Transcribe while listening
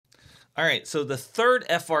All right, so the third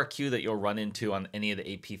FRQ that you'll run into on any of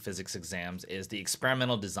the AP Physics exams is the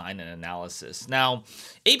experimental design and analysis. Now,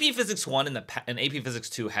 AP Physics 1 and AP Physics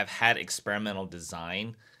 2 have had experimental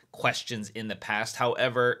design questions in the past.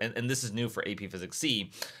 However, and this is new for AP Physics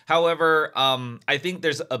C. However, I think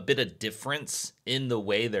there's a bit of difference in the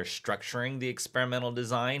way they're structuring the experimental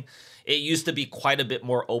design. It used to be quite a bit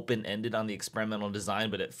more open-ended on the experimental design,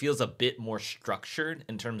 but it feels a bit more structured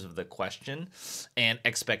in terms of the question and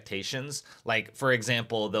expectations. Like, for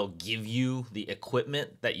example, they'll give you the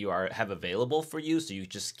equipment that you have available for you, so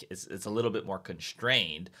it's a little bit more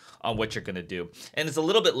constrained on what you're going to do, and it's a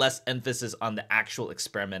little bit less emphasis on the actual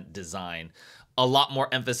experiment design, a lot more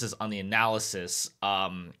emphasis on the analysis,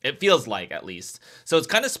 it feels like, at least. So it's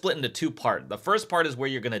kind of split into two parts. The first part is where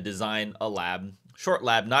you're going to design a lab, short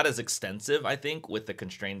lab, not as extensive, I think, with the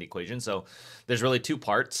constrained equation. So there's really two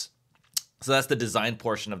parts. So that's the design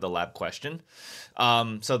portion of the lab question.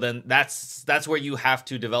 So then that's where you have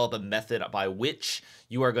to develop a method by which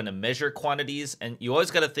you are going to measure quantities. And you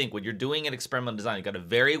always got to think, when you're doing an experimental design, you got to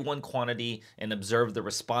vary one quantity and observe the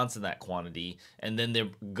response in that quantity. And then they're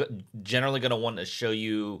generally going to want to show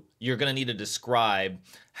you, you're going to need to describe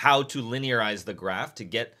how to linearize the graph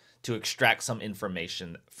to extract some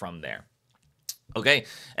information from there. Okay,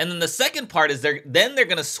 and then the second part is they're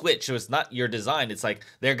going to switch. So it's not your design. It's like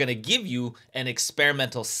they're going to give you an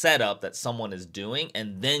experimental setup that someone is doing,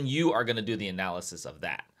 and then you are going to do the analysis of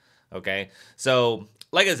that. Okay, so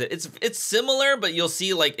like I said, it's similar, but you'll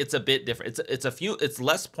see like it's a bit different. It's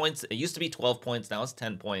less points. It used to be 12 points, now it's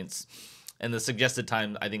 10 points, and the suggested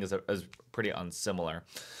time I think is pretty unsimilar.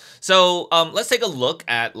 So let's take a look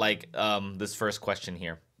at like this first question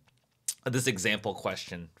here. This example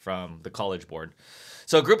question from the College Board.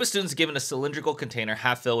 So a group of students given a cylindrical container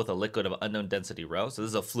half filled with a liquid of unknown density rho. So this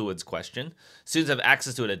is a fluids question. Students have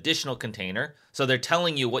access to an additional container. So they're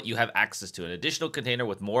telling you what you have access to. An additional container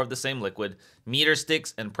with more of the same liquid, meter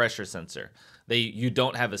sticks, and pressure sensor. You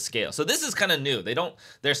don't have a scale. So this is kind of new.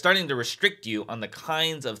 They're starting to restrict you on the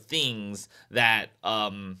kinds of things that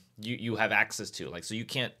you have access to. Like, so you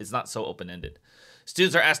can't, it's not so open-ended.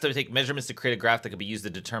 Students are asked to take measurements to create a graph that can be used to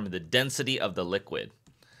determine the density of the liquid.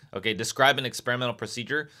 Okay, describe an experimental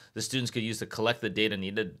procedure the students could use to collect the data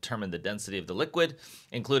needed to determine the density of the liquid.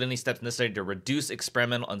 Include any steps necessary to reduce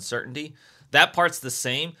experimental uncertainty. That part's the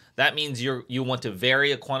same. That means you want to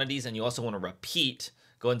vary quantities, and you also want to repeat.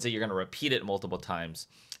 Go ahead and say you're going to repeat it multiple times.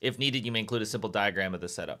 If needed, you may include a simple diagram of the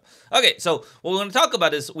setup. Okay, so what we're going to talk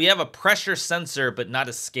about is we have a pressure sensor, but not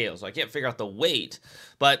a scale. So I can't figure out the weight,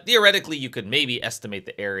 but theoretically you could maybe estimate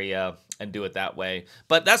the area and do it that way.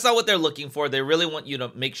 But that's not what they're looking for. They really want you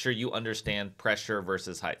to make sure you understand pressure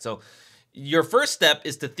versus height. So your first step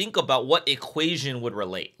is to think about what equation would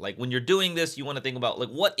relate. Like when you're doing this, you want to think about like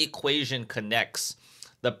what equation connects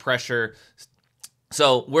the pressure.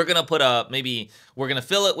 So we're going to put we're going to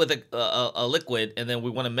fill it with a liquid, and then we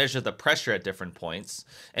want to measure the pressure at different points.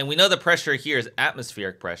 And we know the pressure here is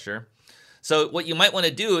atmospheric pressure. So what you might want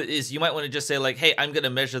to do is you might want to just say like, hey, I'm going to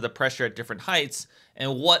measure the pressure at different heights.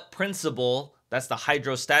 And what principle, that's the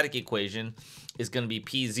hydrostatic equation, is going to be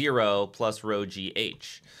P0 plus rho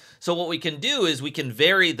GH. So what we can do is we can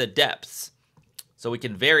vary the depths. So we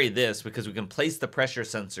can vary this because we can place the pressure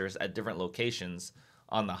sensors at different locations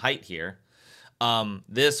on the height here.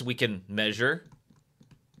 This we can measure,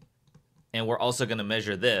 and we're also going to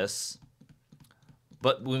measure this,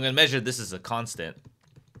 but we're going to measure this as a constant.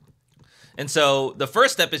 And so the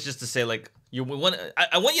first step is just to say like, I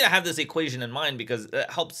want you to have this equation in mind because it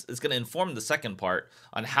helps. It's going to inform the second part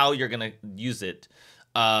on how you're going to use it,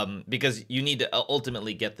 because you need to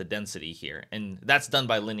ultimately get the density here, and that's done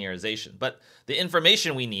by linearization. But the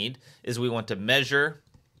information we need is we want to measure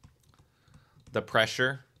the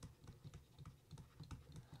pressure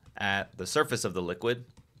at the surface of the liquid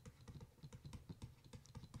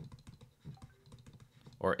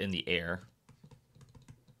or in the air.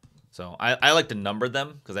 So I like to number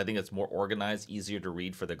them because I think it's more organized, easier to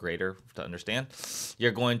read for the grader to understand.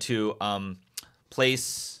 You're going to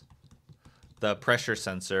place the pressure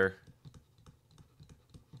sensor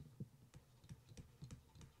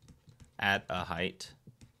at a height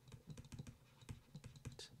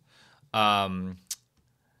and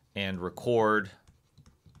record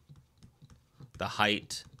the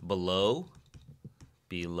height below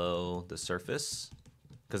the surface,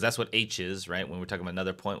 because that's what H is, right? When we're talking about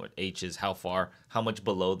another point, what H is how much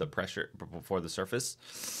below the pressure before the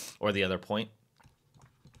surface or the other point,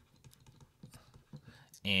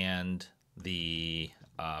 and the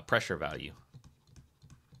pressure value,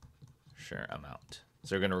 sure amount.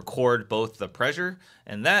 So we're going to record both the pressure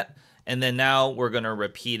and that, and then now we're going to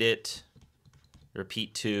repeat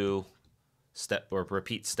to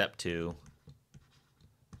repeat step 2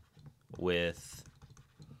 with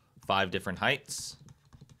 5 different heights.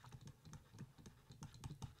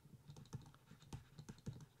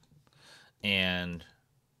 And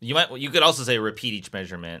you could also say repeat each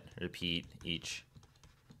measurement, repeat each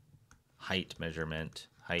height measurement,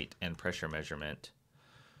 height and pressure measurement.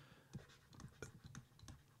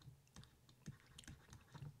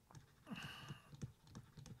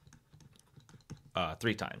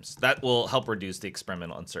 Three times. That will help reduce the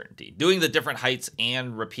experimental uncertainty. Doing the different heights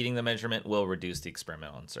and repeating the measurement will reduce the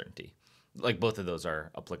experimental uncertainty. Like, both of those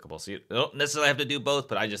are applicable. So you don't necessarily have to do both,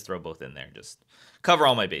 but I just throw both in there. Just cover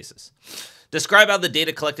all my bases. Describe how the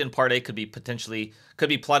data collected in part A could be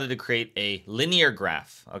plotted to create a linear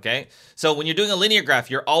graph. Okay. So when you're doing a linear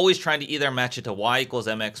graph, you're always trying to either match it to y equals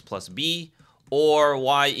mx plus b or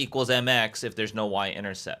y equals mx if there's no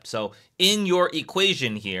y-intercept. So in your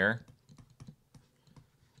equation here,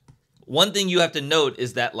 one thing you have to note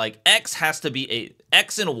is that, like, x has to be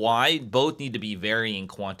x and y both need to be varying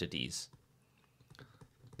quantities.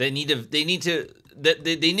 They need to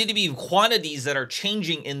be quantities that are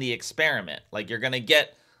changing in the experiment. Like, you're gonna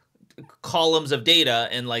get columns of data,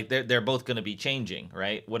 and like they're both gonna be changing,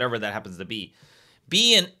 right? Whatever that happens to be.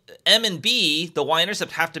 M and b, the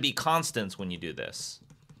y-intercept have to be constants when you do this.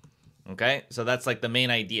 Okay, so that's like the main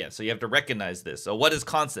idea. So you have to recognize this. So what is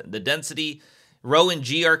constant? The density. Rho and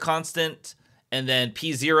g are constant, and then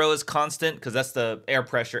P0 is constant because that's the air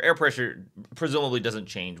pressure. Air pressure presumably doesn't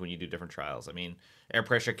change when you do different trials. I mean, air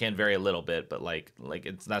pressure can vary a little bit, but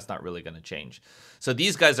that's not really going to change. So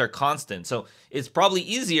these guys are constant. So it's probably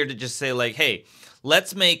easier to just say, like, hey,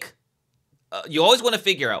 let's make. You always want to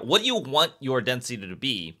figure out what do you want your density to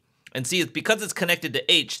be, and see, because it's connected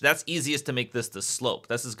to h, that's easiest to make this the slope.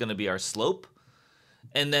 This is going to be our slope.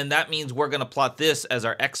 And then that means we're going to plot this as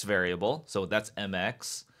our x variable. So that's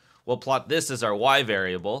mx. We'll plot this as our y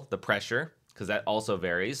variable, the pressure, because that also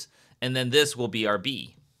varies. And then this will be our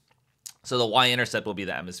b. So the y-intercept will be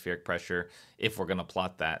the atmospheric pressure if we're going to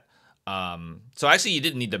plot that. So actually, you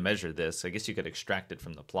didn't need to measure this. I guess you could extract it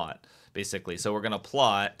from the plot, basically. So we're going to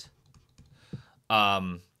plot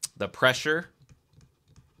the pressure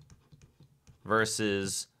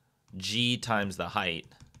versus g times the height.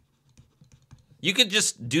 You could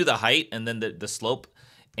just do the height and then the slope,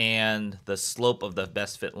 and the slope of the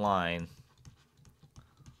best fit line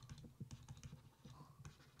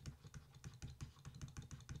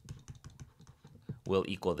will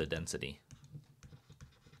equal the density.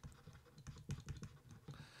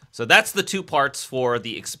 So that's the two parts for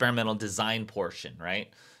the experimental design portion,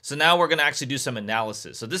 right? So now we're going to actually do some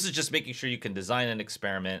analysis. So this is just making sure you can design an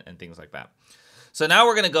experiment and things like that. So now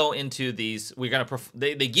we're going to go into these. We're going to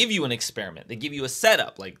they give you an experiment. They give you a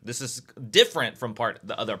setup. Like, this is different from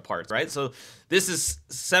the other parts, right? So this is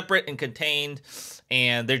separate and contained,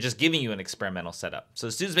 and they're just giving you an experimental setup. So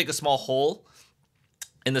the students make a small hole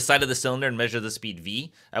in the side of the cylinder and measure the speed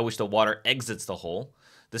v at which the water exits the hole.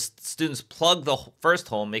 The students plug the first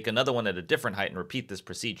hole, make another one at a different height, and repeat this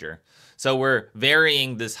procedure. So we're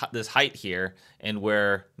varying this height here, and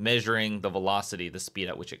we're measuring the velocity, the speed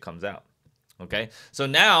at which it comes out. Okay, so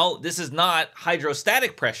now this is not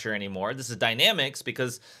hydrostatic pressure anymore. This is dynamics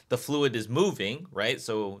because the fluid is moving, right?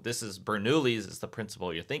 So this is Bernoulli's, is the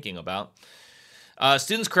principle you're thinking about.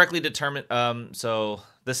 Students correctly determine, so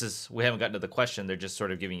this is, we haven't gotten to the question, they're just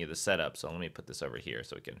sort of giving you the setup. So let me put this over here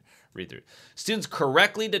so we can read through. Students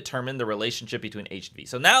correctly determine the relationship between h and v.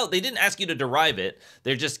 So now they didn't ask you to derive it,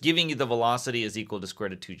 they're just giving you the velocity is equal to square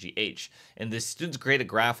root of 2gh. And the students create a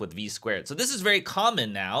graph with v squared. So this is very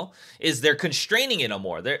common now, is they're constraining it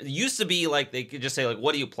more. There used to be like, they could just say like,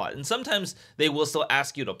 what do you plot? And sometimes they will still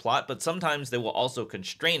ask you to plot, but sometimes they will also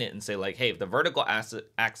constrain it and say like, hey, if the vertical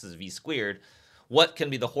axis is v squared, what can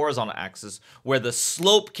be the horizontal axis, where the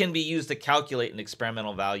slope can be used to calculate an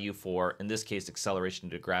experimental value for, in this case, acceleration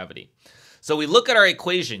due to gravity. So we look at our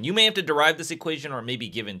equation. You may have to derive this equation or it may be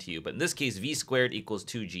given to you, but in this case, v squared equals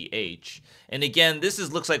 2gh. And again, this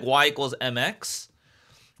looks like y equals mx,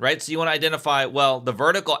 right? So you want to identify, well, the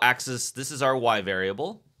vertical axis, this is our y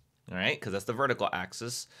variable, all right, because that's the vertical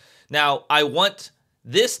axis. Now, I want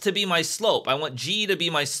this to be my slope. I want g to be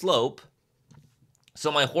my slope. So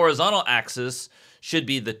my horizontal axis should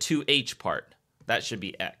be the 2h part. That should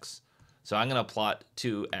be x. So I'm going to plot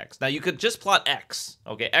 2x. Now you could just plot x.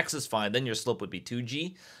 Okay, x is fine. Then your slope would be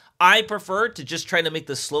 2g. I prefer to just try to make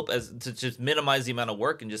the slope to just minimize the amount of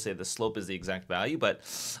work and just say the slope is the exact value. But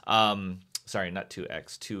sorry, not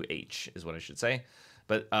 2x, 2h is what I should say.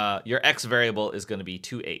 But your x variable is going to be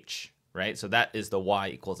 2h, right? So that is the y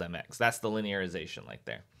equals mx. That's the linearization like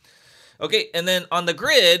there. Okay, and then on the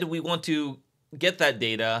grid, we want to get that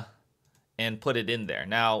data and put it in there.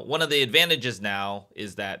 Now, one of the advantages now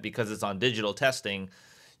is that because it's on digital testing,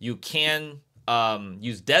 you can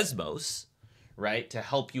use Desmos, right, to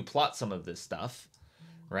help you plot some of this stuff,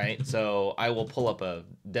 right? So I will pull up a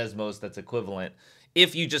Desmos that's equivalent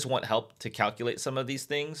if you just want help to calculate some of these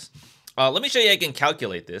things. Let me show you how I can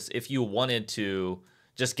calculate this if you wanted to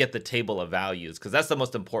just get the table of values, because that's the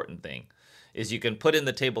most important thing, is you can put in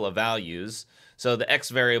the table of values. So the x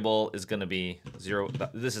variable is going to be 0.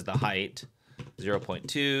 This is the height,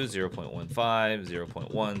 0.2, 0.15,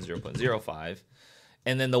 0.1, 0.05.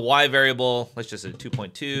 And then the y variable, let's just say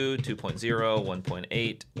 2.2, 2.0,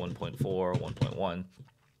 1.8, 1.4, 1.1.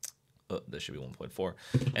 Oh, this should be 1.4.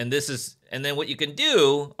 And then what you can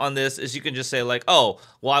do on this is you can just say like, oh,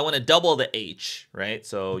 well, I want to double the h, right?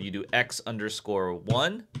 So you do x underscore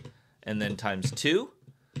 1 and then times 2.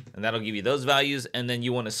 And that'll give you those values. And then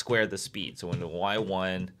you want to square the speed. So when the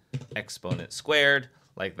y1 exponent squared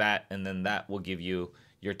like that, and then that will give you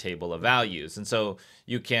your table of values. And so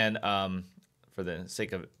you can, for the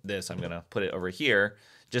sake of this, I'm going to put it over here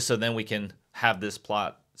just so then we can have this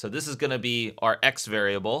plot. So this is going to be our x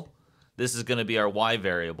variable. This is going to be our y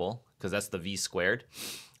variable because that's the v squared.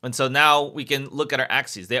 And so now we can look at our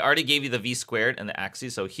axes. They already gave you the v squared and the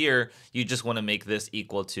axes. So here you just want to make this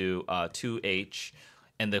equal to 2h,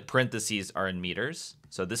 and the parentheses are in meters.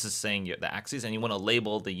 So this is saying the axes, and you want to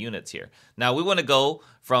label the units here. Now we want to go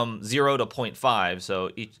from 0 to 0.5.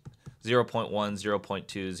 So each 0.1, 0.2,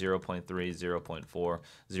 0.3, 0.4,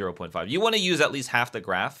 0.5. You want to use at least half the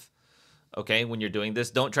graph, okay, when you're doing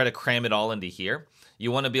this. Don't try to cram it all into here.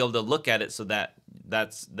 You want to be able to look at it so that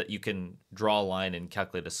you can draw a line and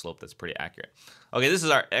calculate a slope that's pretty accurate. Okay, this is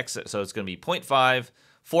our x, so it's going to be 0.5,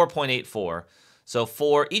 4.84. So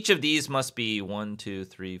for each of these must be 1, 2,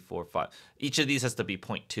 3, 4, 5. Each of these has to be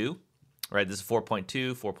 0.2, right? This is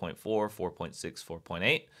 4.2, 4.4, 4.6,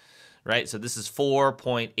 4.8, right? So this is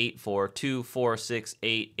 4.84, 2, 4, 6,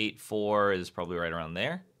 8, 8, 4 is probably right around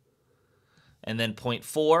there. And then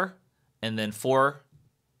 0.4, and then 4,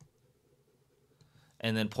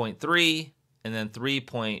 and then 0.3, and then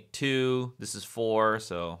 3.2. This is 4,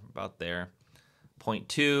 so about there.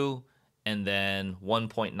 0.2, and then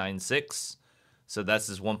 1.96. So that's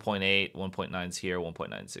just 1.8, 1.9 is here,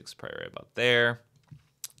 1.96 probably right about there.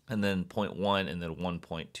 And then 0.1 and then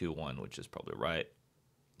 1.21, which is probably right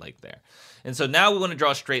like there. And so now we want to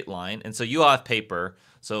draw a straight line. And so you all have paper,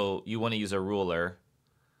 so you want to use a ruler.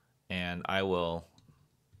 And I will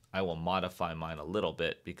modify mine a little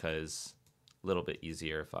bit because a little bit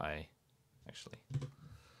easier if I actually.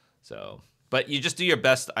 So, but you just do your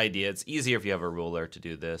best idea. It's easier if you have a ruler to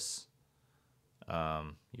do this.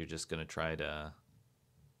 You're just going to try to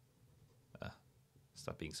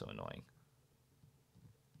stop being so annoying.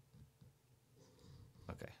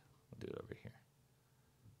 Okay, we'll do it over here.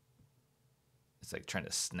 It's like trying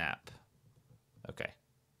to snap. Okay.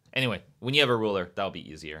 Anyway, when you have a ruler, that'll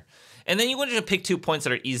be easier. And then you want to pick 2 points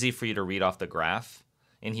that are easy for you to read off the graph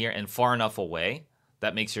in here and far enough away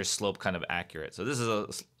that makes your slope kind of accurate. So this is a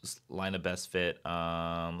line of best fit.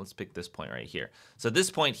 Let's pick this point right here. So this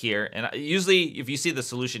point here, and usually if you see the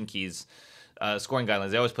solution keys, scoring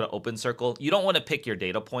guidelines, they always put an open circle. You don't want to pick your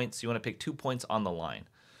data points. You want to pick 2 points on the line,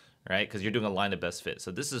 right? Because you're doing a line of best fit.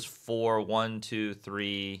 So this is 4, 1, 2,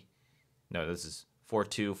 3. No, this is 4,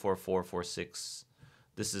 2, 4, 4, 4, 6.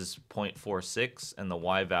 This is 0.46, and the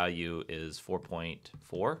y value is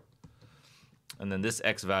 4.4. And then this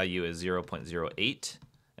x value is 0.08,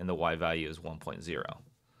 and the y value is 1.0.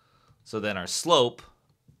 So then our slope,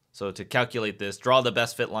 so to calculate this, draw the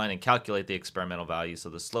best fit line and calculate the experimental value. So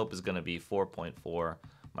the slope is going to be 4.4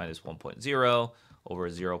 minus 1.0 over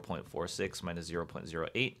 0.46 minus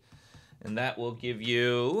 0.08. And that will give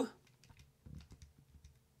you,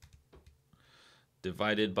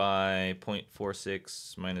 divided by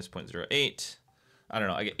 0.46 minus 0.08, I don't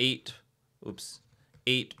know, I get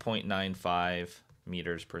 8.95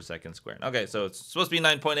 meters per second squared. Okay, so it's supposed to be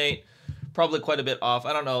 9.8, probably quite a bit off.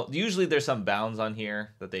 I don't know. Usually there's some bounds on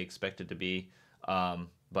here that they expect it to be.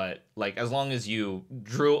 But like as long as you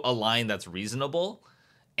drew a line that's reasonable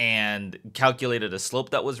and calculated a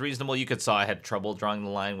slope that was reasonable, you could saw I had trouble drawing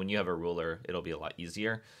the line. When you have a ruler, it'll be a lot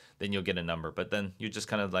easier. Then you'll get a number. But then you just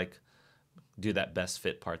kind of like do that best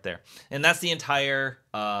fit part there. And that's the entire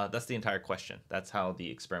question. That's how the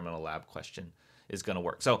experimental lab question is going to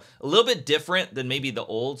work. So a little bit different than maybe the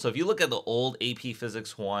old. So if you look at the old AP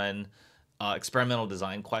Physics 1 experimental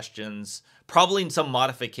design questions, probably some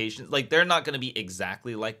modifications. Like they're not going to be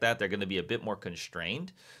exactly like that. They're going to be a bit more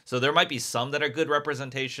constrained. So there might be some that are good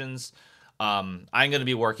representations. I'm going to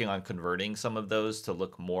be working on converting some of those to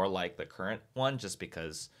look more like the current one, just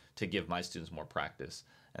because to give my students more practice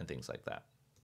and things like that.